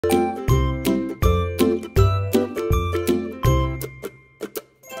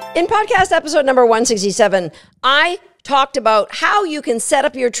In podcast episode number 167, I talked about how you can set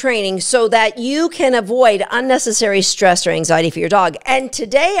up your training so that you can avoid unnecessary stress or anxiety for your dog. And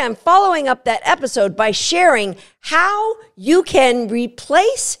today I'm following up that episode by sharing how you can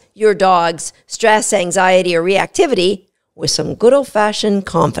replace your dog's stress, anxiety, or reactivity with some good old-fashioned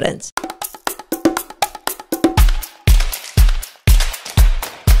confidence.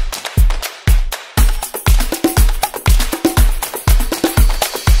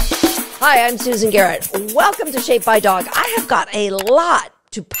 Hi, I'm Susan Garrett. Welcome to Shape by Dog. I have got a lot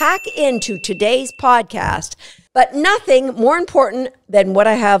to pack into today's podcast, but nothing more important than what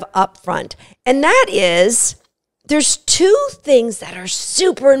I have up front. And that is, there's two things that are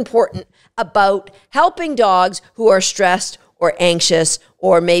super important about helping dogs who are stressed or anxious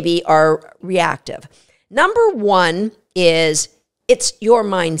or maybe are reactive. Number one is it's your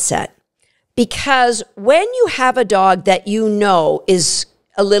mindset. Because when you have a dog that you know is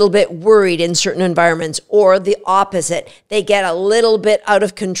a little bit worried in certain environments, or the opposite, they get a little bit out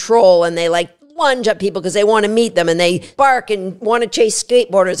of control and they like lunge at people because they want to meet them and they bark and want to chase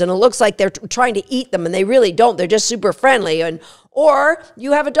skateboarders and it looks like they're trying to eat them and they really don't. They're just super friendly. Or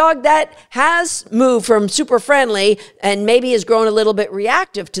you have a dog that has moved from super friendly and maybe has grown a little bit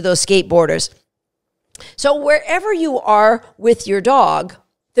reactive to those skateboarders. So wherever you are with your dog,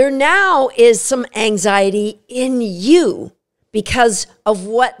 there now is some anxiety in you, because of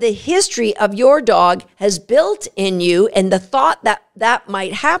what the history of your dog has built in you and the thought that that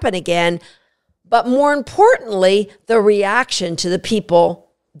might happen again, but more importantly, the reaction to the people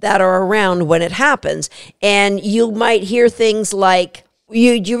that are around when it happens. And you might hear things like, do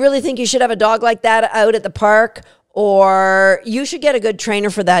you really think you should have a dog like that out at the park? Or you should get a good trainer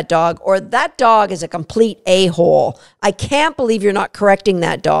for that dog, or that dog is a complete a-hole. I can't believe you're not correcting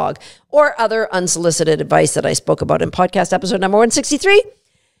that dog, or other unsolicited advice that I spoke about in podcast episode number 163.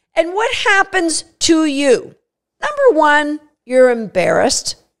 And what happens to you? Number one, you're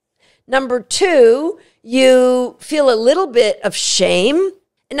embarrassed. Number two, you feel a little bit of shame.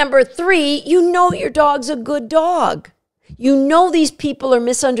 And number three, you know your dog's a good dog. You know these people are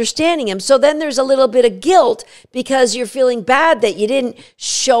misunderstanding him. So then there's a little bit of guilt because you're feeling bad that you didn't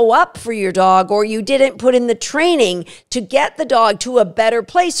show up for your dog or you didn't put in the training to get the dog to a better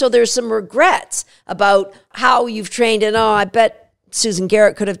place. So there's some regrets about how you've trained. And I bet Susan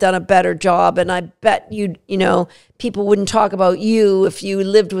Garrett could have done a better job. And I bet people wouldn't talk about you if you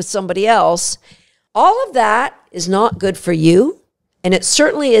lived with somebody else. All of that is not good for you. And it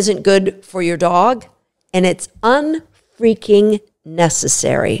certainly isn't good for your dog. And it's freaking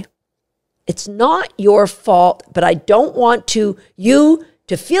necessary. It's not your fault, but I don't want you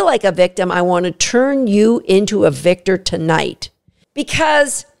to feel like a victim. I want to turn you into a victor tonight.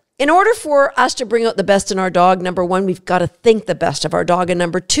 Because in order for us to bring out the best in our dog, number one, we've got to think the best of our dog. And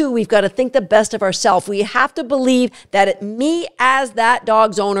number two, we've got to think the best of ourselves. We have to believe that me as that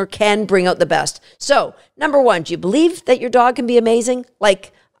dog's owner can bring out the best. So number one, do you believe that your dog can be amazing?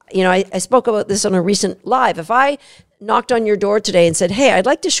 Like, I spoke about this on a recent live. If I knocked on your door today and said, hey, I'd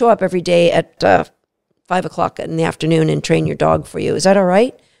like to show up every day at 5 o'clock in the afternoon and train your dog for you. Is that all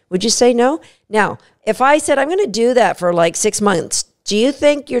right? Would you say no? Now, if I said, I'm going to do that for like 6 months, do you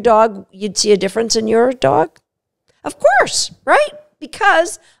think you'd see a difference in your dog? Of course, right?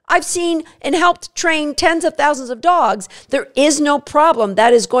 Because I've seen and helped train tens of thousands of dogs. There is no problem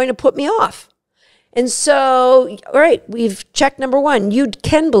that is going to put me off. And so, all right, we've checked number one. You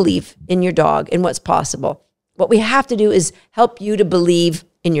can believe in your dog and what's possible. What we have to do is help you to believe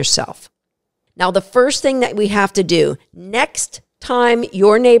in yourself. Now, the first thing that we have to do, next time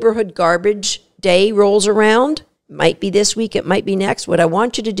your neighborhood garbage day rolls around, might be this week, it might be next, what I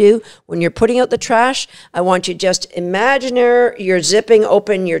want you to do when you're putting out the trash, I want you just imagine you're zipping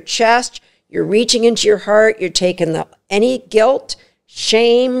open your chest, you're reaching into your heart, you're taking any guilt,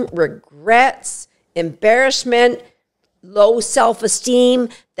 shame, regrets, embarrassment, low self-esteem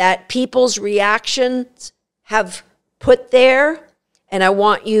that people's reactions have put there. And I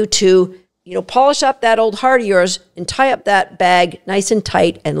want you to, polish up that old heart of yours and tie up that bag nice and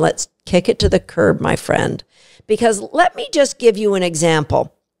tight and let's kick it to the curb, my friend. Because let me just give you an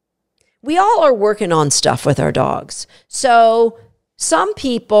example. We all are working on stuff with our dogs. So some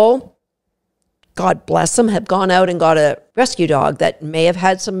people, God bless them, have gone out and got a rescue dog that may have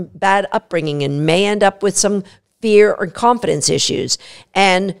had some bad upbringing and may end up with some fear or confidence issues.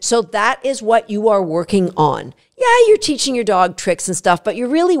 And so that is what you are working on. Yeah, you're teaching your dog tricks and stuff, but you're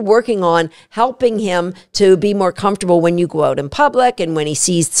really working on helping him to be more comfortable when you go out in public and when he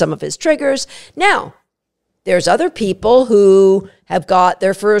sees some of his triggers. Now, there's other people who have got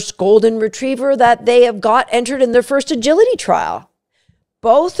their first golden retriever that they have got entered in their first agility trial.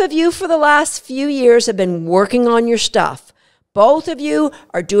 Both of you for the last few years have been working on your stuff. Both of you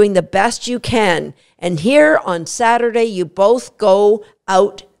are doing the best you can. And here on Saturday, you both go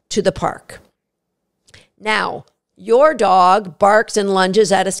out to the park. Now, your dog barks and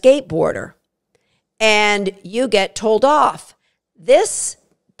lunges at a skateboarder, and you get told off. This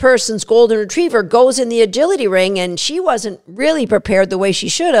person's golden retriever goes in the agility ring, and she wasn't really prepared the way she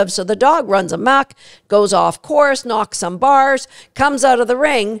should have, so the dog runs amok, goes off course, knocks some bars, comes out of the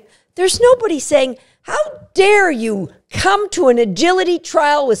ring. There's nobody saying, how dare you come to an agility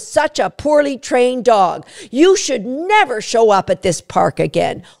trial with such a poorly trained dog? You should never show up at this park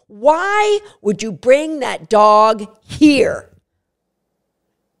again. Why would you bring that dog here?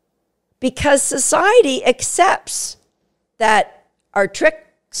 Because society accepts that our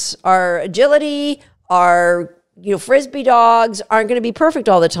tricks, our agility, our frisbee dogs aren't going to be perfect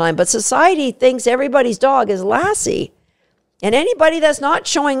all the time. But society thinks everybody's dog is Lassie. And anybody that's not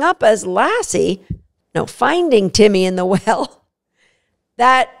showing up as Lassie, finding Timmy in the well,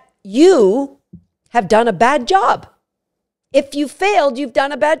 that you have done a bad job. If you failed, you've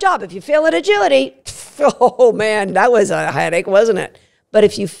done a bad job. If you fail at agility, oh man, that was a headache, wasn't it? But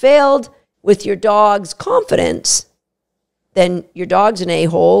if you failed with your dog's confidence, then your dog's an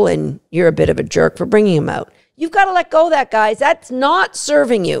a-hole and you're a bit of a jerk for bringing him out. You've got to let go of that, guys. That's not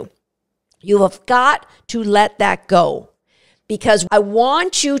serving you. You have got to let that go, because I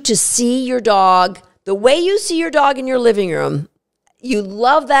want you to see your dog the way you see your dog in your living room. You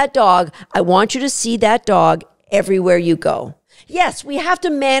love that dog. I want you to see that dog everywhere you go. Yes, we have to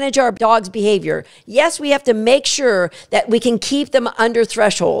manage our dog's behavior. Yes, we have to make sure that we can keep them under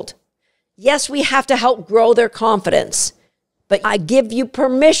threshold. Yes, we have to help grow their confidence. But I give you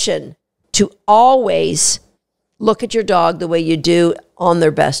permission to always look at your dog the way you do on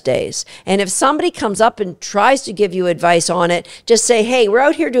their best days. And if somebody comes up and tries to give you advice on it, just say, hey, we're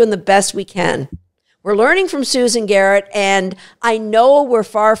out here doing the best we can. We're learning from Susan Garrett, and I know we're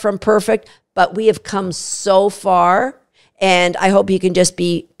far from perfect, but we have come so far. And I hope you can just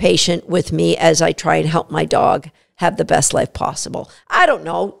be patient with me as I try and help my dog have the best life possible. I don't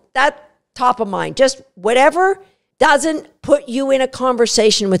know, that top of mind, just whatever doesn't put you in a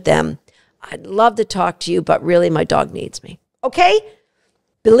conversation with them. I'd love to talk to you, but really my dog needs me. Okay?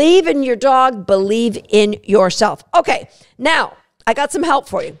 Believe in your dog, believe in yourself. Okay, now I got some help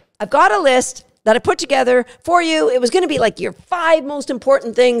for you. I've got a list that I put together for you. It was going to be like your 5 most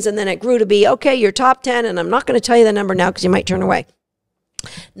important things, and then it grew to be, okay, your top 10, and I'm not going to tell you the number now because you might turn away.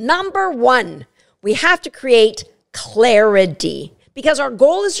 Number 1, we have to create clarity, because our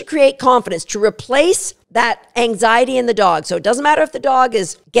goal is to create confidence, to replace that anxiety in the dog. So it doesn't matter if the dog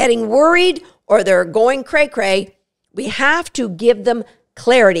is getting worried or they're going cray-cray. We have to give them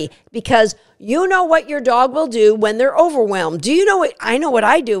clarity, because you know what your dog will do when they're overwhelmed. Do you know what I know what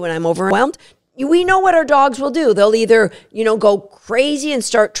I do when I'm overwhelmed? We know what our dogs will do. They'll either, go crazy and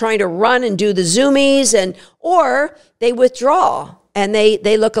start trying to run and do the zoomies, or they withdraw and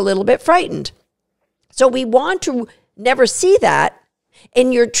they look a little bit frightened. So we want to never see that.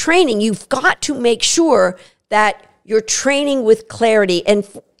 In your training, you've got to make sure that you're training with clarity. And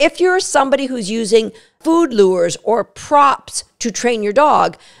if you're somebody who's using food lures or props to train your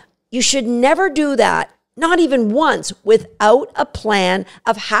dog, you should never do that, not even once, without a plan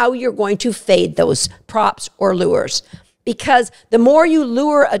of how you're going to fade those props or lures. Because the more you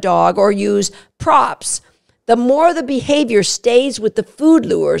lure a dog or use props, the more the behavior stays with the food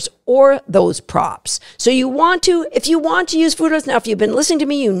lures or those props. So if you want to use food lures, now if you've been listening to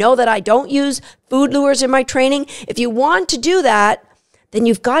me, you know that I don't use food lures in my training. If you want to do that, then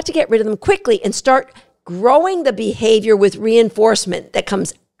you've got to get rid of them quickly and start growing the behavior with reinforcement that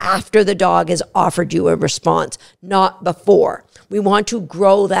comes after the dog has offered you a response, not before. We want to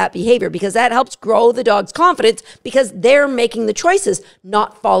grow that behavior because that helps grow the dog's confidence, because they're making the choices,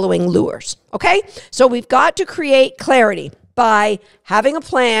 not following lures. Okay? So we've got to create clarity by having a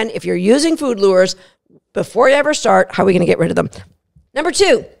plan. If you're using food lures, before you ever start, how are we going to get rid of them? Number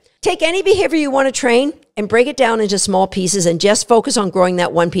 2, take any behavior you want to train and break it down into small pieces and just focus on growing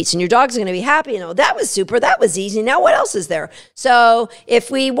that one piece. And your dog's going to be happy. That was super. That was easy. Now what else is there? So if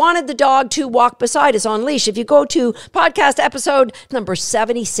we wanted the dog to walk beside us on leash, if you go to podcast episode number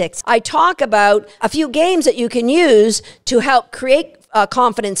 76, I talk about a few games that you can use to help create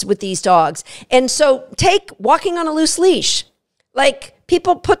confidence with these dogs. And so take walking on a loose leash. Like,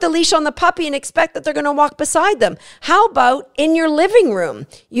 people put the leash on the puppy and expect that they're going to walk beside them. How about in your living room?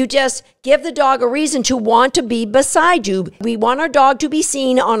 You just give the dog a reason to want to be beside you. We want our dog to be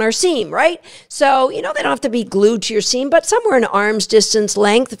seen on our seam, right? So, they don't have to be glued to your seam, but somewhere an arm's distance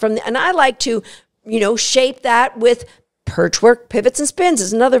length and I like to, shape that with perch work, pivots and spins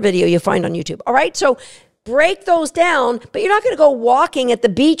is another video you'll find on YouTube. All right, so break those down, but you're not going to go walking at the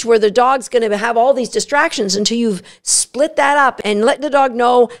beach where the dog's going to have all these distractions until you've split that up and let the dog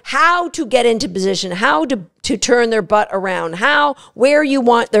know how to get into position, how to turn their butt around, where you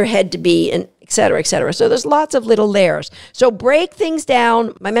want their head to be, and et cetera, et cetera. So there's lots of little layers. So break things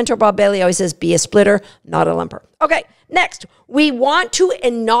down. My mentor, Bob Bailey, always says, be a splitter, not a lumper. Okay, next, we want to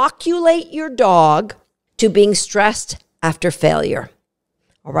inoculate your dog to being stressed after failure.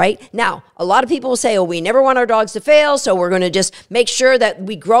 All right. Now, a lot of people will say, oh, we never want our dogs to fail, so we're going to just make sure that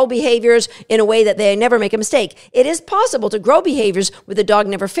we grow behaviors in a way that they never make a mistake. It is possible to grow behaviors with a dog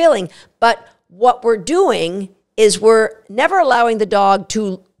never failing, but what we're doing is we're never allowing the dog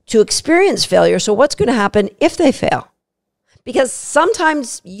to experience failure. So what's going to happen if they fail? Because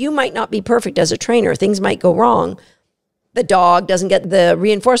sometimes you might not be perfect as a trainer. Things might go wrong. The dog doesn't get the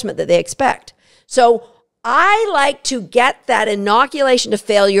reinforcement that they expect. So I like to get that inoculation to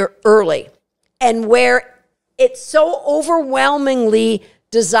failure early, and where it's so overwhelmingly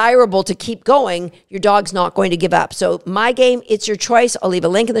desirable to keep going, your dog's not going to give up. So my game, it's your choice. I'll leave a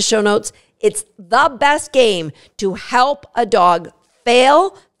link in the show notes. It's the best game to help a dog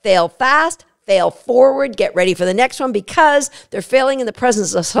fail fast, fail forward, get ready for the next one because they're failing in the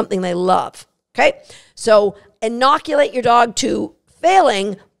presence of something they love. Okay? So inoculate your dog to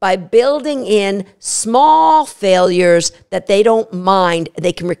failing by building in small failures that they don't mind,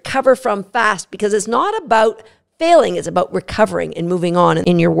 they can recover from fast, because it's not about failing, it's about recovering and moving on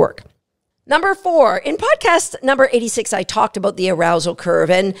in your work. Number 4, in podcast number 86, I talked about the arousal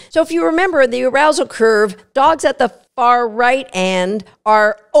curve. And so if you remember the arousal curve, dogs at the far right end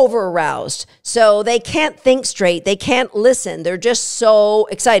are over-aroused. So they can't think straight, they can't listen, they're just so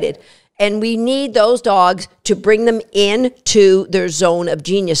excited. And we need those dogs to bring them into their zone of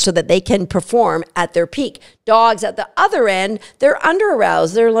genius so that they can perform at their peak. Dogs at the other end, they're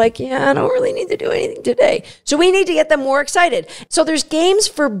under-aroused. They're like, yeah, I don't really need to do anything today. So we need to get them more excited. So there's games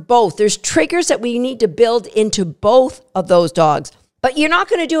for both. There's triggers that we need to build into both of those dogs. But you're not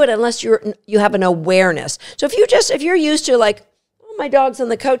going to do it unless you have an awareness. So if you're used to like, oh, my dog's on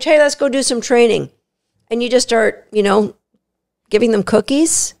the couch, hey, let's go do some training. And you just start, giving them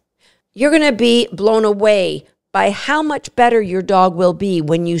cookies, you're going to be blown away by how much better your dog will be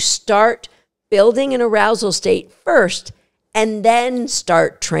when you start building an arousal state first and then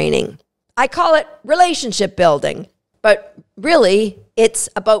start training. I call it relationship building, but really it's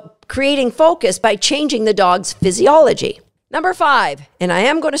about creating focus by changing the dog's physiology. Number 5, and I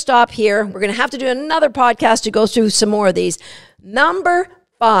am going to stop here. We're going to have to do another podcast to go through some more of these. Number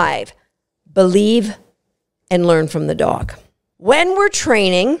 5, believe and learn from the dog. When we're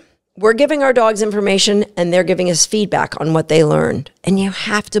training, we're giving our dogs information and they're giving us feedback on what they learned. And you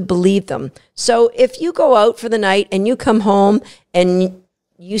have to believe them. So if you go out for the night and you come home and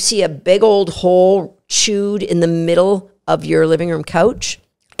you see a big old hole chewed in the middle of your living room couch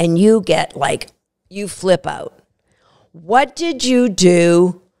and you flip out. What did you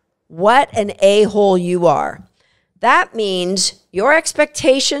do? What an a-hole you are. That means your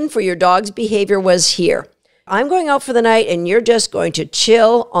expectation for your dog's behavior was here. I'm going out for the night and you're just going to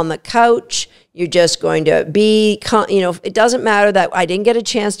chill on the couch. You're just going to be, it doesn't matter that I didn't get a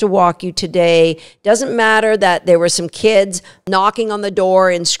chance to walk you today. It doesn't matter that there were some kids knocking on the door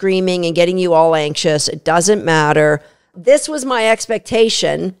and screaming and getting you all anxious. It doesn't matter. This was my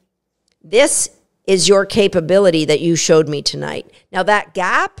expectation. This is your capability that you showed me tonight. Now the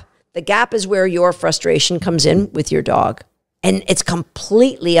gap is where your frustration comes in with your dog. And it's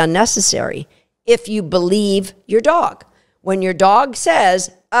completely unnecessary. If you believe your dog. When your dog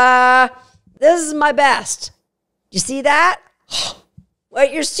says, this is my best. You see that?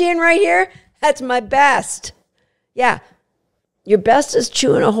 What you're seeing right here? That's my best. Yeah. Your best is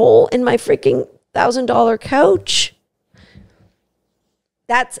chewing a hole in my freaking $1,000 couch.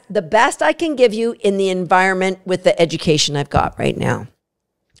 That's the best I can give you in the environment with the education I've got right now.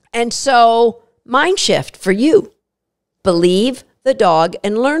 And so, mind shift for you. Believe the dog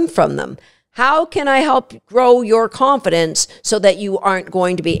and learn from them. How can I help grow your confidence so that you aren't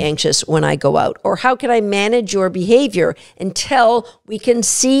going to be anxious when I go out? Or how can I manage your behavior until we can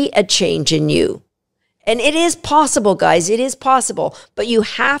see a change in you? And it is possible, guys. It is possible. But you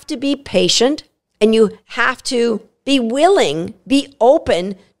have to be patient and you have to be willing, be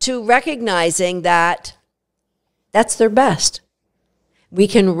open to recognizing that that's their best. We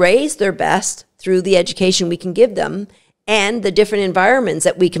can raise their best through the education we can give them and the different environments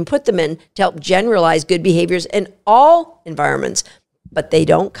that we can put them in to help generalize good behaviors in all environments. But they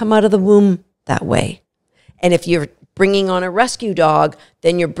don't come out of the womb that way. And if you're bringing on a rescue dog,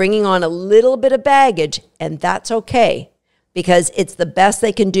 then you're bringing on a little bit of baggage, and that's okay. because it's the best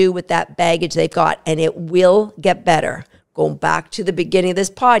they can do with that baggage they've got, and it will get better. Going back to the beginning of this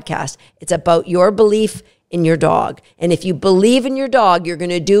podcast, it's about your belief in your dog. And if you believe in your dog, you're going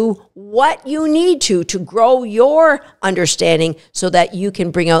to do what you need to grow your understanding so that you can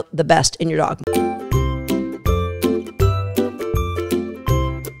bring out the best in your dog.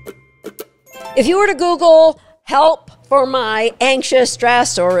 If you were to Google help for my anxious,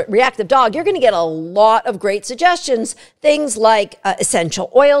 stressed, or reactive dog, you're going to get a lot of great suggestions. Things like essential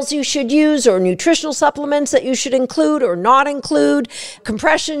oils you should use, or nutritional supplements that you should include or not include,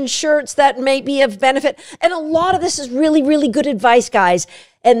 compression shirts that may be of benefit. And a lot of this is really, really good advice, guys.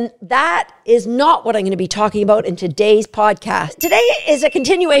 And that is not what I'm going to be talking about in today's podcast. Today is a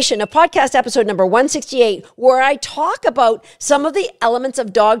continuation of podcast episode number 168, where I talk about some of the elements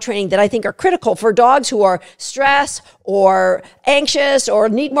of dog training that I think are critical for dogs who are stressed or anxious or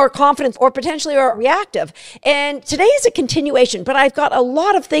need more confidence or potentially are reactive. And today is a continuation, but I've got a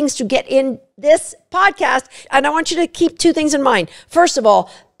lot of things to get in this podcast. And I want you to keep two things in mind. First of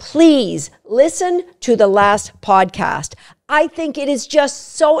all, please listen to the last podcast. I think it is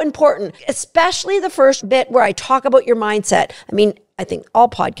just so important, especially the first bit where I talk about your mindset. I mean, I think all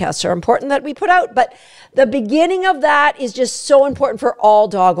podcasts are important that we put out, but the beginning of that is just so important for all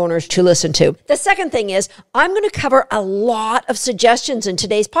dog owners to listen to. The second thing is I'm going to cover a lot of suggestions in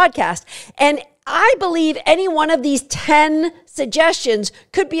today's podcast, and I believe any one of these 10 suggestions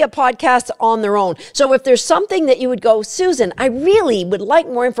could be a podcast on their own. So if there's something that you would go, Susan, I really would like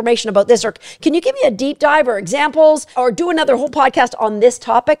more information about this, or can you give me a deep dive or examples or do another whole podcast on this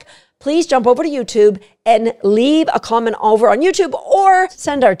topic? Please jump over to YouTube and leave a comment over on YouTube, or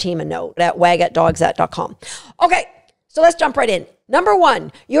send our team a note at wag@dogzat.com. Okay, so let's jump right in. Number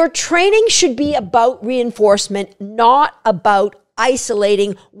one, your training should be about reinforcement, not about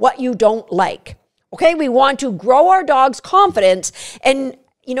isolating what you don't like. Okay, we want to grow our dog's confidence. And,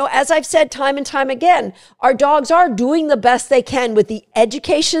 you know, as I've said time and time again, our dogs are doing the best they can with the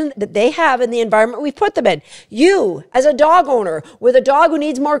education that they have in the environment we've put them in. You, as a dog owner, with a dog who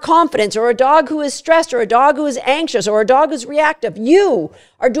needs more confidence, or a dog who is stressed, or a dog who is anxious, or a dog who's reactive, you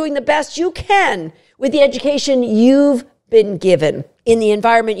are doing the best you can with the education you've been given in the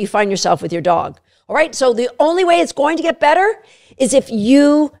environment you find yourself with your dog. All right, so the only way it's going to get better is if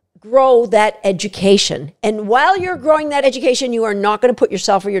you grow that education. And while you're growing that education, you are not going to put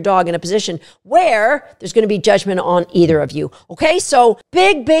yourself or your dog in a position where there's going to be judgment on either of you. Okay, so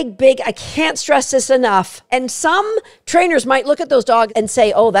big, I can't stress this enough. And some trainers might look at those dogs and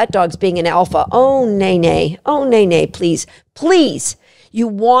say, oh, that dog's being an alpha. Oh, nay, please. You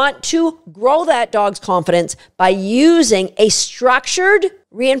want to grow that dog's confidence by using a structured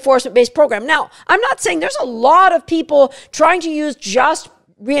reinforcement-based program. Now, I'm not saying there's a lot of people trying to use just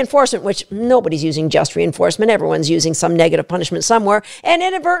reinforcement, which nobody's using just reinforcement. Everyone's using some negative punishment somewhere. And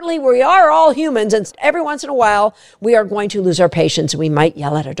inadvertently, we are all humans. And every once in a while, we are going to lose our patience and we might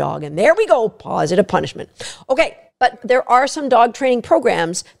yell at a dog. And there we go, positive punishment. Okay. But there are some dog training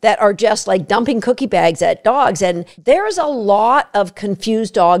programs that are just like dumping cookie bags at dogs. And there's a lot of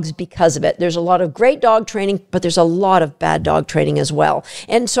confused dogs because of it. There's a lot of great dog training, but there's a lot of bad dog training as well.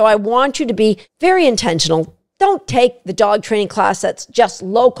 And so I want you to be very intentional. Don't take the dog training class that's just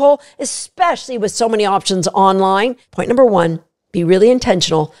local, especially with so many options online. Point number one, be really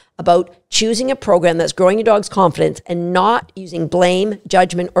intentional about choosing a program that's growing your dog's confidence and not using blame,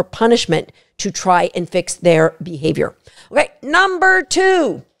 judgment, or punishment to try and fix their behavior. Okay, number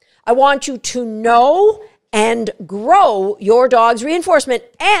two, I want you to know and grow your dog's reinforcement.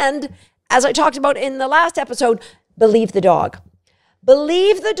 And as I talked about in the last episode, believe the dog.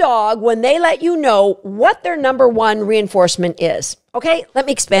 Believe the dog when they let you know what their number one reinforcement is. Okay, let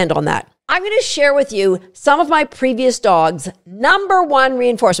me expand on that. I'm going to share with you some of my previous dogs' number one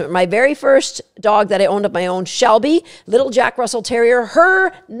reinforcement. My very first dog that I owned of my own, Shelby, little Jack Russell Terrier,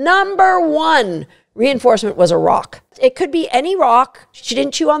 her number one reinforcement was a rock. It could be any rock. She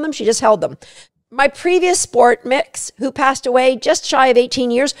didn't chew on them. She just held them. My previous sport mix, who passed away just shy of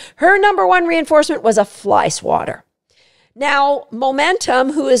 18 years, her number one reinforcement was a fly swatter. Now,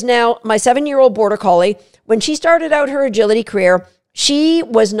 Momentum, who is now my 7-year-old border collie, when she started out her agility career, she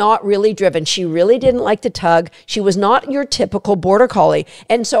was not really driven. She really didn't like to tug. She was not your typical border collie.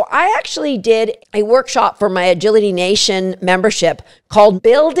 And so I actually did a workshop for my Agility Nation membership called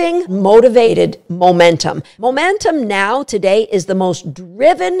Building Motivated Momentum. Momentum now today is the most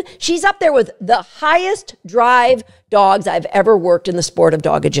driven. She's up there with the highest drive dogs I've ever worked in the sport of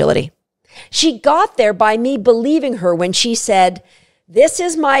dog agility. She got there by me believing her when she said, this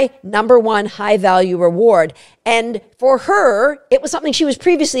is my number one high value reward. And for her, it was something she was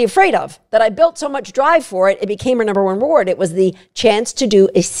previously afraid of, that I built so much drive for it, it became her number one reward. It was the chance to do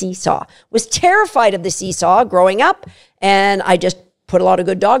a seesaw. Was terrified of the seesaw growing up, and I just put a lot of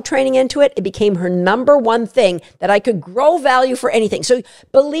good dog training into it. It became her number one thing that I could grow value for anything. So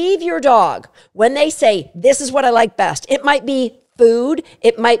believe your dog when they say, this is what I like best. It might be food.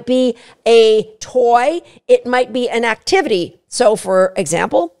 It might be a toy. It might be an activity. So for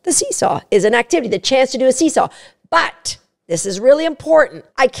example, the seesaw is an activity, the chance to do a seesaw. But this is really important.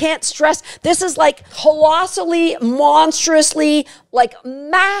 I can't stress, this is like colossally, monstrously, like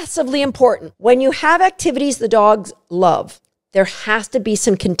massively important. When you have activities the dogs love, there has to be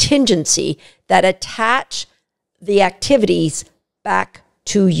some contingency that attach the activities back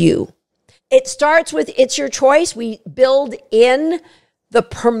to you. It starts with it's your choice. We build in the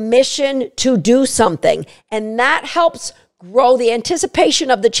permission to do something, and that helps grow the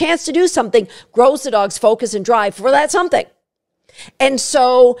anticipation of the chance to do something, grows the dog's focus and drive for that something. And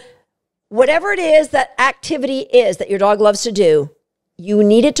so whatever it is that activity is that your dog loves to do, you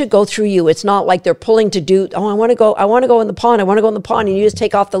need it to go through you. It's not like they're pulling to do, oh, I want to go in the pond. I want to go in the pond. And you just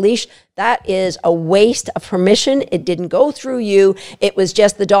take off the leash. That is a waste of permission. It didn't go through you. It was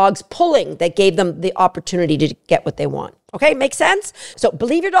just the dogs pulling that gave them the opportunity to get what they want. Okay, makes sense? So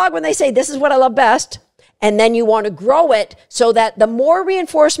believe your dog when they say, this is what I love best. And then you want to grow it so that the more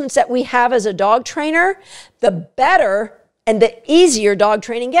reinforcements that we have as a dog trainer, the better and the easier dog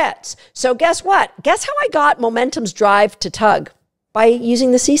training gets. So guess what? Guess how I got Momentum's drive to tug? By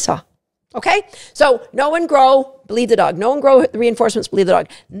using the seesaw. Okay? So know and grow, believe the dog. Know and grow the reinforcements, believe the dog.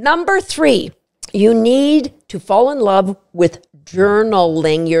 Number 3, you need to fall in love with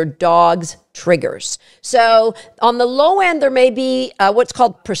journaling your dog's triggers. So on the low end, there may be what's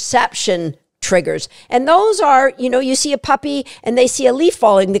called perception triggers. And those are, you see a puppy and they see a leaf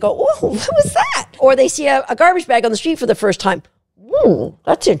falling. They go, oh, what was that? Or they see a garbage bag on the street for the first time. Ooh,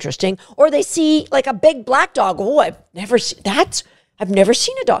 that's interesting. Or they see like a big black dog. Oh, I've never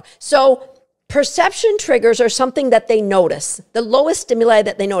seen a dog. So perception triggers are something that they notice, the lowest stimuli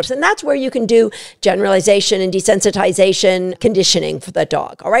that they notice. And that's where you can do generalization and desensitization conditioning for the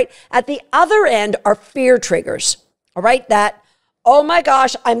dog. All right. At the other end are fear triggers. All right. That, oh my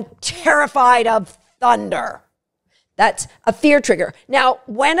gosh, I'm terrified of thunder. That's a fear trigger. Now,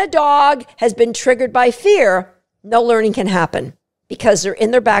 when a dog has been triggered by fear, no learning can happen because they're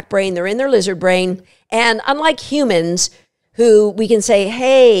in their back brain, they're in their lizard brain. And unlike humans, who we can say,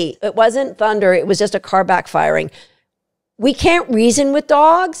 hey, it wasn't thunder, it was just a car backfiring. We can't reason with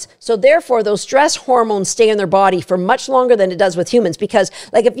dogs, so therefore those stress hormones stay in their body for much longer than it does with humans. Because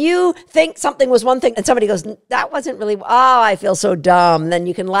like if you think something was one thing and somebody goes, that wasn't really, oh, I feel so dumb, then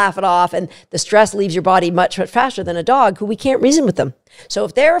you can laugh it off and the stress leaves your body much faster than a dog who we can't reason with them. So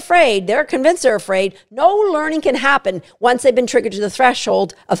if they're afraid, they're convinced they're afraid, no learning can happen once they've been triggered to the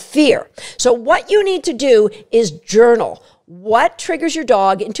threshold of fear. So what you need to do is journal. What triggers your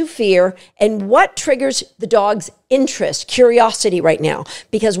dog into fear and what triggers the dog's interest, curiosity right now?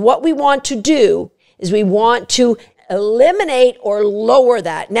 Because what we want to do is we want to eliminate or lower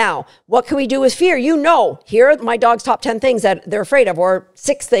that. Now, what can we do with fear? Here are my dog's top 10 things that they're afraid of, or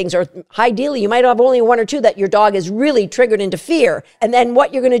 6 things, or ideally, you might have only 1 or 2 that your dog is really triggered into fear. And then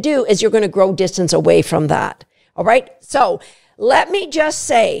what you're going to do is you're going to grow distance away from that. All right. So let me just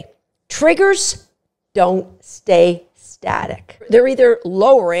say, triggers don't stay static. They're either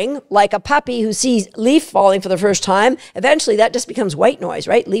lowering, like a puppy who sees leaf falling for the first time. Eventually that just becomes white noise,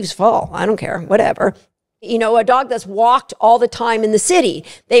 right? Leaves fall. I don't care, whatever. A dog that's walked all the time in the city,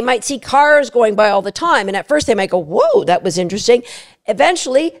 they might see cars going by all the time. And at first they might go, whoa, that was interesting.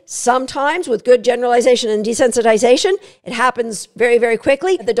 Eventually, sometimes with good generalization and desensitization, it happens very, very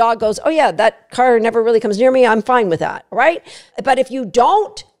quickly. The dog goes, oh yeah, that car never really comes near me. I'm fine with that, right? But if you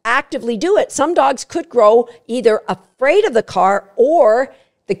don't actively do it, some dogs could grow either afraid of the car or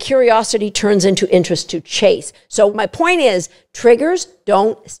the curiosity turns into interest to chase. So my point is, triggers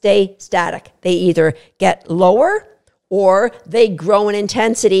don't stay static. They either get lower or they grow in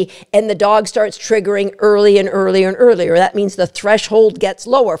intensity and the dog starts triggering early and earlier and earlier. That means the threshold gets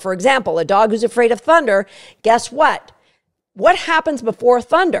lower. For example, a dog who's afraid of thunder, guess what? What happens before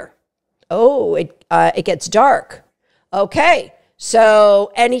thunder? Oh, it gets dark. Okay.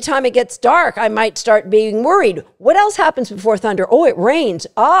 So anytime it gets dark, I might start being worried. What else happens before thunder? Oh, it rains.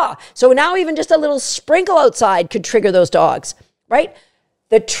 So now even just a little sprinkle outside could trigger those dogs, right?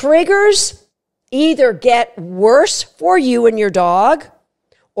 The triggers either get worse for you and your dog,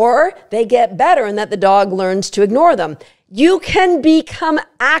 or they get better in that the dog learns to ignore them. You can become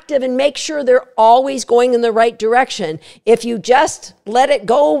active and make sure they're always going in the right direction. If you just let it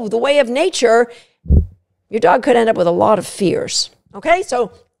go the way of nature, your dog could end up with a lot of fears. Okay,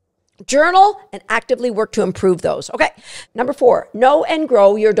 so journal and actively work to improve those. Okay, number 4, know and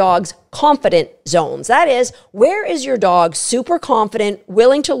grow your dog's confident zones. That is, where is your dog super confident,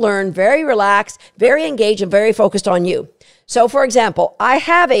 willing to learn, very relaxed, very engaged, and very focused on you? So for example, I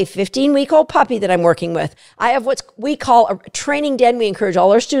have a 15-week-old puppy that I'm working with. I have what we call a training den. We encourage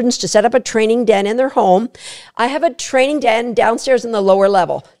all our students to set up a training den in their home. I have a training den downstairs in the lower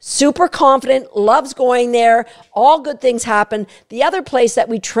level. Super confident, loves going there. All good things happen. The other place that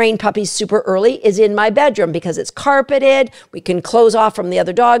we train puppies super early is in my bedroom because it's carpeted. We can close off from the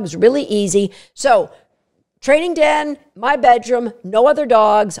other dogs really easy. So training den, my bedroom, no other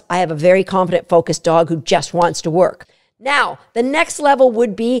dogs. I have a very confident, focused dog who just wants to work. Now, the next level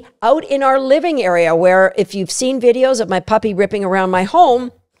would be out in our living area where if you've seen videos of my puppy ripping around my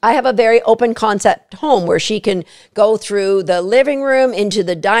home, I have a very open concept home where she can go through the living room into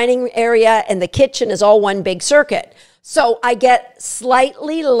the dining area and the kitchen is all one big circuit. So I get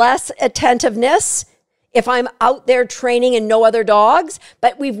slightly less attentiveness if I'm out there training and no other dogs,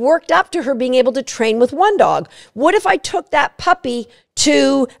 but we've worked up to her being able to train with one dog. What if I took that puppy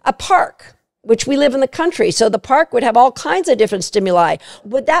to a park? Which we live in the country, so the park would have all kinds of different stimuli.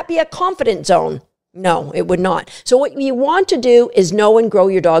 Would that be a confident zone? No, it would not. So what you want to do is know and grow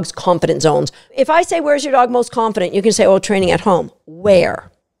your dog's confident zones. If I say, where's your dog most confident? You can say, oh, training at home. Where?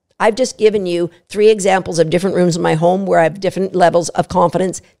 I've just given you 3 examples of different rooms in my home where I have different levels of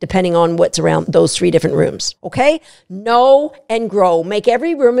confidence depending on what's around those 3 different rooms. Okay? Know and grow. Make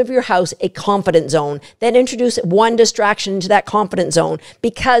every room of your house a confident zone. Then introduce one distraction into that confident zone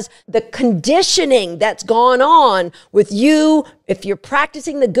because the conditioning that's gone on with you, if you're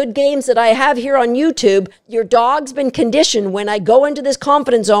practicing the good games that I have here on YouTube, your dog's been conditioned. When I go into this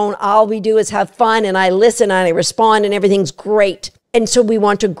confident zone, all we do is have fun and I listen and I respond and everything's great. And so we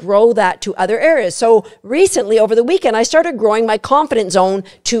want to grow that to other areas. So recently, over the weekend, I started growing my confidence zone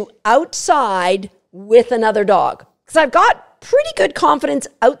to outside with another dog. Because I've got pretty good confidence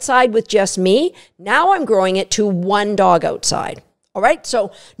outside with just me. Now I'm growing it to one dog outside. All right,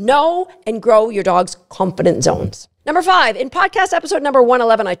 so know and grow your dog's confidence zones. Number 5, in podcast episode number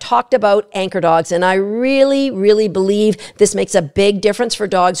 111, I talked about anchor dogs, and I really, really believe this makes a big difference for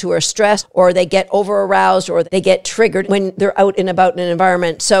dogs who are stressed or they get over-aroused or they get triggered when they're out and about in an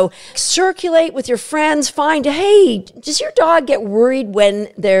environment. So circulate with your friends, find, hey, does your dog get worried when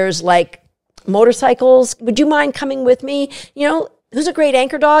there's like motorcycles? Would you mind coming with me? You know, who's a great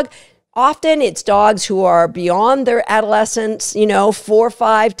anchor dog? Often it's dogs who are beyond their adolescence, 4,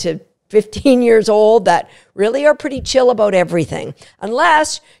 5 to 15 years old that really are pretty chill about everything.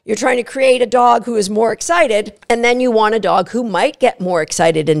 Unless you're trying to create a dog who is more excited, and then you want a dog who might get more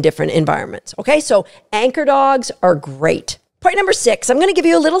excited in different environments. Okay, so anchor dogs are great. Point number 6, I'm going to give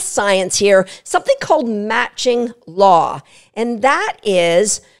you a little science here, something called matching law. And that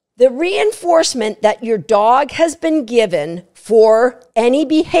is the reinforcement that your dog has been given for any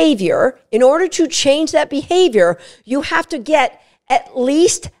behavior. In order to change that behavior, you have to get at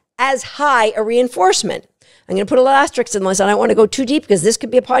least as high a reinforcement. I'm going to put a little asterisk in this. I don't want to go too deep because this could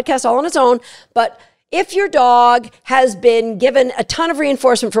be a podcast all on its own. But if your dog has been given a ton of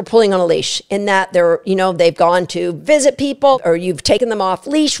reinforcement for pulling on a leash, in that they've gone to visit people, or you've taken them off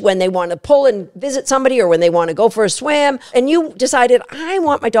leash when they want to pull and visit somebody, or when they want to go for a swim, and you decided, I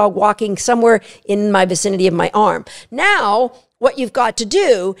want my dog walking somewhere in my vicinity of my arm. Now, what you've got to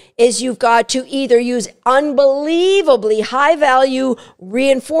do is you've got to either use unbelievably high value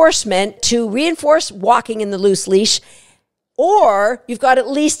reinforcement to reinforce walking in the loose leash, or you've got to at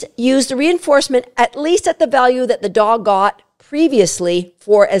least use the reinforcement at least at the value that the dog got previously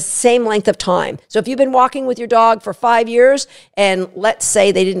for a same length of time. So if you've been walking with your dog for 5 years, and let's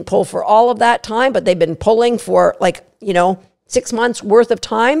say they didn't pull for all of that time, but they've been pulling for 6 months worth of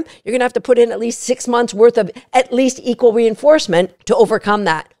time, you're going to have to put in at least 6 months worth of at least equal reinforcement to overcome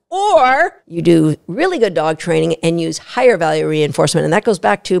that. Or you do really good dog training and use higher value reinforcement. And that goes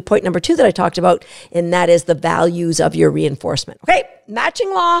back to point number 2 that I talked about, and that is the values of your reinforcement. Okay,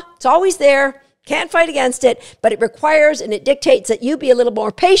 matching law, it's always there. Can't fight against it, but it requires and it dictates that you be a little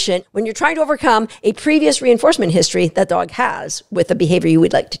more patient when you're trying to overcome a previous reinforcement history that dog has with a behavior you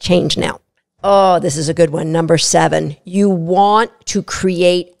would like to change now. Oh, this is a good one. Number 7, you want to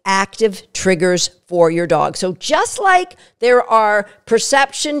create active triggers for your dog. So just like there are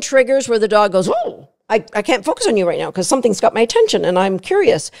perception triggers where the dog goes, oh, I can't focus on you right now because something's got my attention and I'm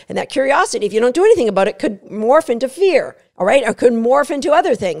curious. And that curiosity, if you don't do anything about it, could morph into fear, all right? Or could morph into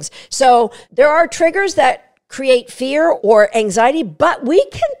other things. So there are triggers that create fear or anxiety, but we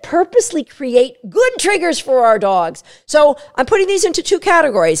can purposely create good triggers for our dogs. So I'm putting these into two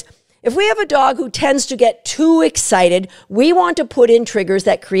categories. If we have a dog who tends to get too excited, we want to put in triggers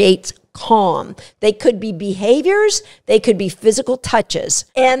that create calm. They could be behaviors, they could be physical touches.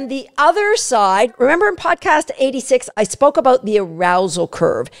 And the other side, remember in podcast 86, I spoke about the arousal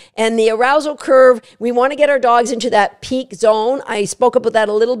curve. And the arousal curve, we want to get our dogs into that peak zone. I spoke about that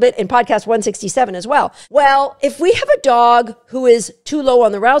a little bit in podcast 167 as well. Well, if we have a dog who is too low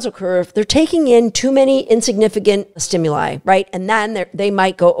on the arousal curve, they're taking in too many insignificant stimuli, right? And then they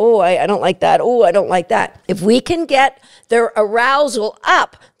might go, oh, I don't like that. Oh, I don't like that. If we can get their arousal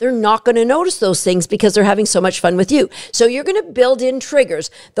up, they're not going to notice those things because they're having so much fun with you. So you're going to build in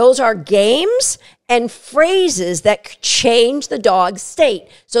triggers. Those are games and phrases that change the dog's state.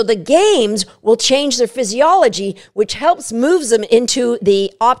 So the games will change their physiology, which helps moves them into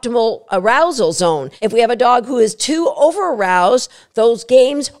the optimal arousal zone. If we have a dog who is too over-aroused, those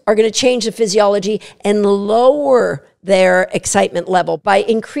games are going to change the physiology and lower their excitement level by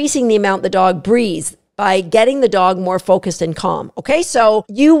increasing the amount the dog breathes, by getting the dog more focused and calm. Okay, so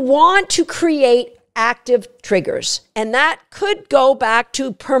you want to create active triggers, and that could go back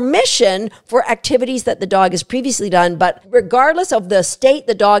to permission for activities that the dog has previously done. But regardless of the state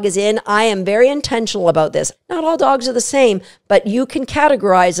the dog is in, I am very intentional about this. Not all dogs are the same, but you can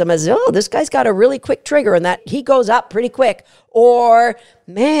categorize them as, oh, this guy's got a really quick trigger and that he goes up pretty quick. Or,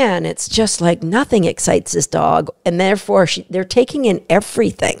 man, it's just like nothing excites this dog, and therefore they're taking in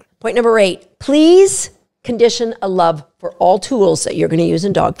everything. Point number 8, please condition a love for all tools that you're going to use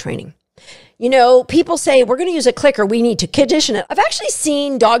in dog training. You know, people say, we're going to use a clicker, we need to condition it. I've actually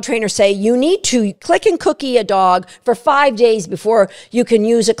seen dog trainers say you need to click and cookie a dog for 5 days before you can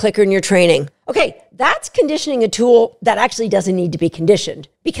use a clicker in your training. Okay, that's conditioning a tool that actually doesn't need to be conditioned,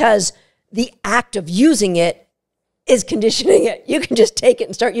 because the act of using it is conditioning it. You can just take it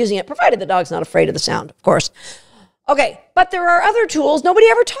and start using it, provided the dog's not afraid of the sound, of course. Okay, but there are other tools nobody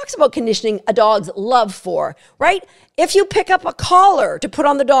ever talks about conditioning a dog's love for, right? If you pick up a collar to put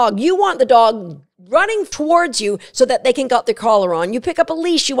on the dog, you want the dog running towards you so that they can get their collar on. You pick up a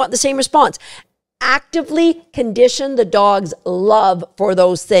leash, you want the same response. Actively condition the dog's love for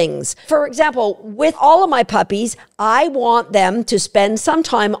those things. For example, with all of my puppies, I want them to spend some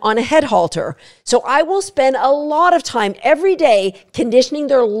time on a head halter. So I will spend a lot of time every day conditioning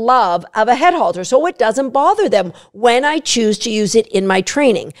their love of a head halter so it doesn't bother them when I choose to use it in my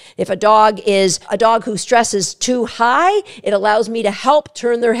training. If a dog is a dog who stresses too high, it allows me to help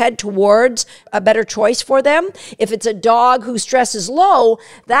turn their head towards a better choice for them. If it's a dog who stresses low,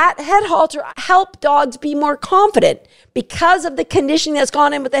 that head halter helps dogs be more confident. Because of the conditioning that's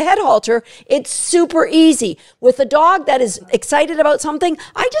gone in with the head halter, it's super easy. With a dog that is excited about something,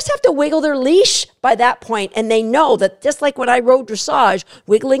 I just have to wiggle their leash by that point, and they know that just like when I rode dressage,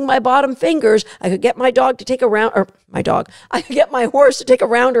 wiggling my bottom fingers, I could get my dog to take a round, or I could get my horse to take a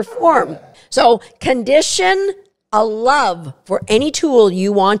rounder form. So condition a love for any tool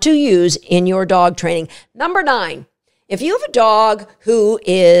you want to use in your dog training. Number 9, if you have a dog who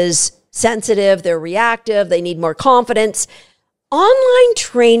is sensitive, they're reactive, they need more confidence, online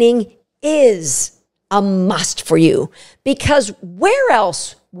training is a must for you, because where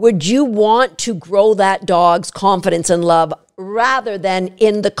else would you want to grow that dog's confidence and love rather than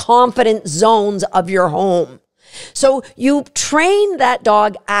in the confident zones of your home? So you train that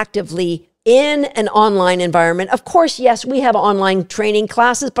dog actively in an online environment. Of course, yes, we have online training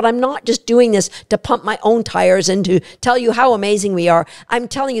classes, but I'm not just doing this to pump my own tires and to tell you how amazing we are. I'm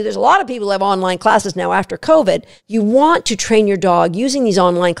telling you, there's a lot of people who have online classes now after COVID. You want to train your dog using these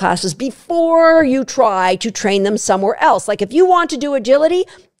online classes before you try to train them somewhere else. Like if you want to do agility,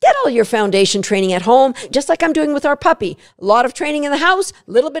 get all your foundation training at home, just like I'm doing with our puppy. A lot of training in the house,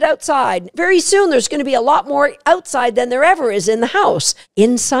 a little bit outside. Very soon, there's going to be a lot more outside than there ever is in the house.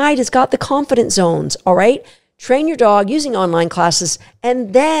 Inside has got the confidence zones, all right? Train your dog using online classes,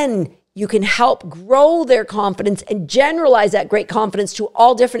 and then you can help grow their confidence and generalize that great confidence to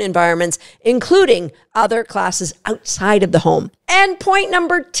all different environments, including other classes outside of the home. And point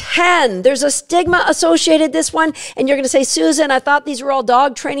number 10, there's a stigma associated this one. And you're going to say, Susan, I thought these were all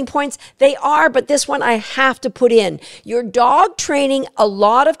dog training points. They are, but this one I have to put in. Your dog training a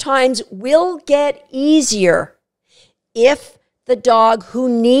lot of times will get easier if the dog who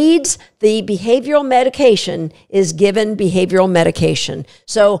needs the behavioral medication is given behavioral medication.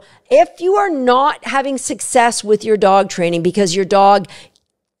 So if you are not having success with your dog training because your dog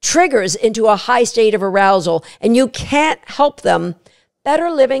triggers into a high state of arousal and you can't help them, better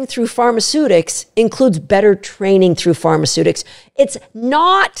living through pharmaceutics includes better training through pharmaceutics. It's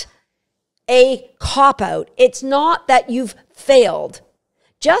not a cop-out. It's not that you've failed.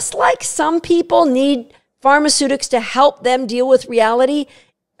 Just like some people need pharmaceutics to help them deal with reality,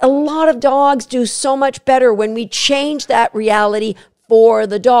 a lot of dogs do so much better when we change that reality for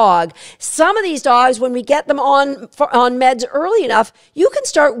the dog. Some of these dogs, when we get them on meds early enough, you can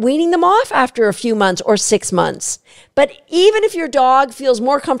start weaning them off after a few months or 6 months. But even if your dog feels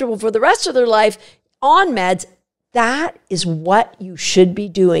more comfortable for the rest of their life on meds, that is what you should be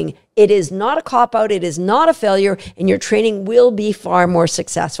doing. It is not a cop-out. It is not a failure, and your training will be far more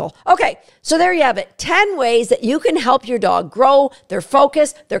successful. Okay, so there you have it. 10 ways that you can help your dog grow their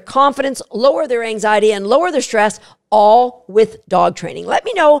focus, their confidence, lower their anxiety, and lower their stress, all with dog training. Let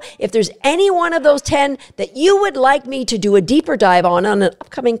me know if there's any one of those 10 that you would like me to do a deeper dive on an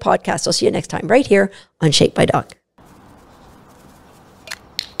upcoming podcast. I'll see you next time right here on Shaped by Dog.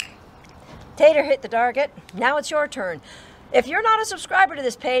 Tater hit the target. Now it's your turn. If you're not a subscriber to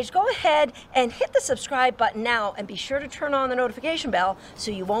this page, go ahead and hit the subscribe button now and be sure to turn on the notification bell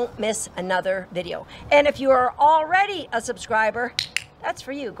so you won't miss another video. And if you are already a subscriber, that's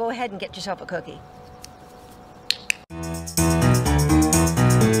for you. Go ahead and get yourself a cookie.